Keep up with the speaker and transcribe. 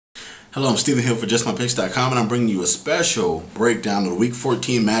Hello, I'm Stephen Hill for JustMyPicks.com, and I'm bringing you a special breakdown of the Week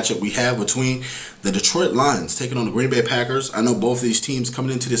 14 matchup we have between the Detroit Lions taking on the Green Bay Packers. I know both of these teams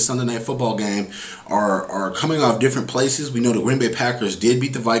coming into this Sunday Night Football game are coming off different places. We know the Green Bay Packers did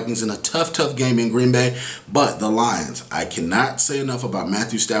beat the Vikings in a tough game in Green Bay, but the Lions, I cannot say enough about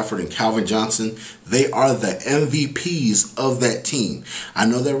Matthew Stafford and Calvin Johnson. They are the MVPs of that team. I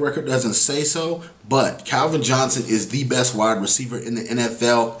know their record doesn't say so, but Calvin Johnson is the best wide receiver in the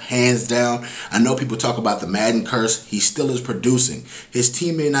NFL, hands down. I know people talk about the Madden curse. He still is producing. His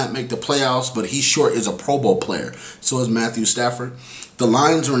team may not make the playoffs, but he sure is a Pro Bowl player. So is Matthew Stafford. The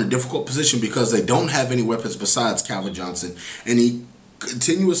Lions are in a difficult position because they don't have any weapons besides Calvin Johnson, and he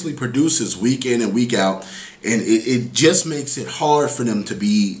continuously produces week in and week out, and it just makes it hard for them to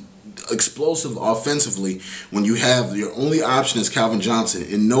be explosive offensively when you have your only option is Calvin Johnson,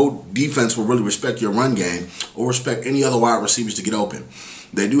 and no defense will really respect your run game or respect any other wide receivers to get open.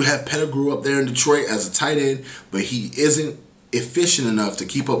 They do have Pettigrew up there in Detroit as a tight end, but he isn't efficient enough to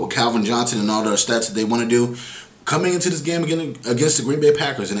keep up with Calvin Johnson and all their stats that they want to do. Coming into this game again against the Green Bay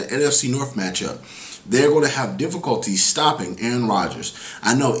Packers in an NFC North matchup, they're going to have difficulty stopping Aaron Rodgers.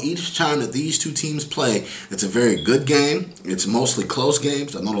 I know each time that these two teams play, it's a very good game. It's mostly close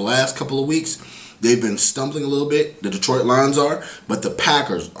games. I know the last couple of weeks, they've been stumbling a little bit. The Detroit Lions are, but the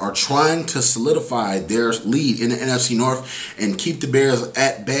Packers are trying to solidify their lead in the NFC North and keep the Bears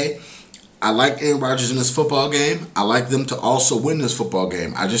at bay. I like Aaron Rodgers in this football game. I like them to also win this football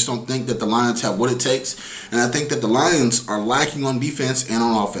game. I just don't think that the Lions have what it takes, and I think that the Lions are lacking on defense and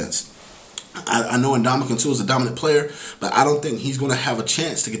on offense. I know Ndamukong Suh is a dominant player, but I don't think he's going to have a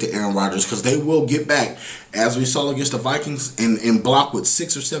chance to get to Aaron Rodgers because they will get back, as we saw against the Vikings, and block with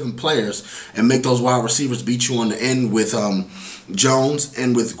 6 or 7 players and make those wide receivers beat you on the end with Jones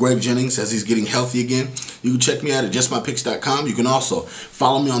and with Greg Jennings as he's getting healthy again. You can check me out at JustMyPicks.com. You can also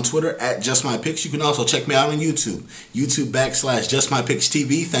follow me on Twitter at JustMyPicks. You can also check me out on YouTube,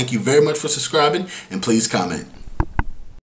 YouTube.com/JustMyPicksTV. Thank you very much for subscribing, and please comment.